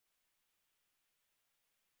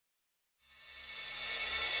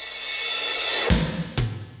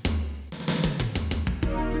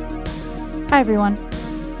Hi everyone,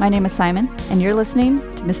 my name is Simon, and you're listening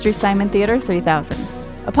to Mystery Simon Theater 3000,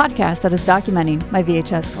 a podcast that is documenting my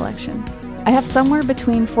VHS collection. I have somewhere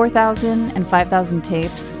between 4,000 and 5,000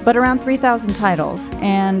 tapes, but around 3,000 titles,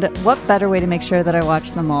 and what better way to make sure that I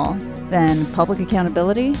watch them all than public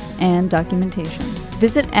accountability and documentation.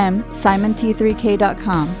 Visit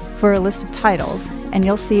MSimonT3K.com for a list of titles, and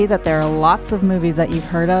you'll see that there are lots of movies that you've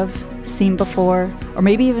heard of, seen before, or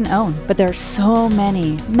maybe even own. But there are so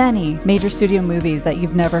many major studio movies that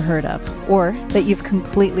you've never heard of, or that you've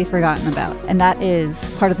completely forgotten about. And that is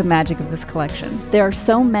part of the magic of this collection. There are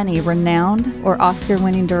so many renowned or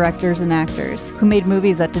Oscar-winning directors and actors who made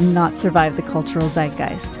movies that did not survive the cultural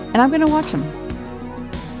zeitgeist. And I'm going to watch them.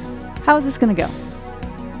 How is this going to go?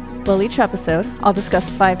 Well, each episode, I'll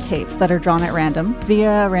discuss 5 tapes that are drawn at random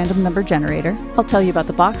via a random number generator. I'll tell you about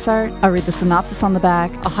the box art, I'll read the synopsis on the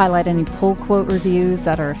back, I'll highlight any pull quote reviews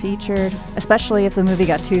that are featured, especially if the movie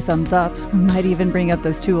got 2 thumbs up. We might even bring up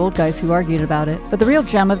those 2 old guys who argued about it. But the real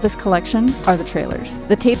gem of this collection are the trailers.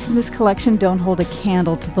 The tapes in this collection don't hold a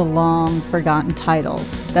candle to the long forgotten titles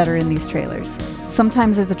that are in these trailers.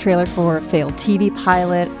 Sometimes there's a trailer for a failed TV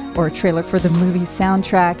pilot or a trailer for the movie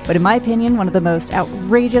soundtrack, but in my opinion, one of the most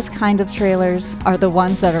outrageous kind of trailers are the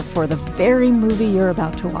ones that are for the very movie you're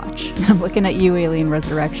about to watch. I'm looking at you, Alien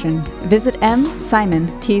Resurrection. Visit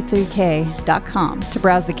MSimonT3K.com to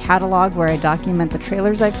browse the catalog where I document the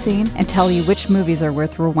trailers I've seen and tell you which movies are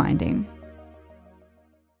worth rewinding.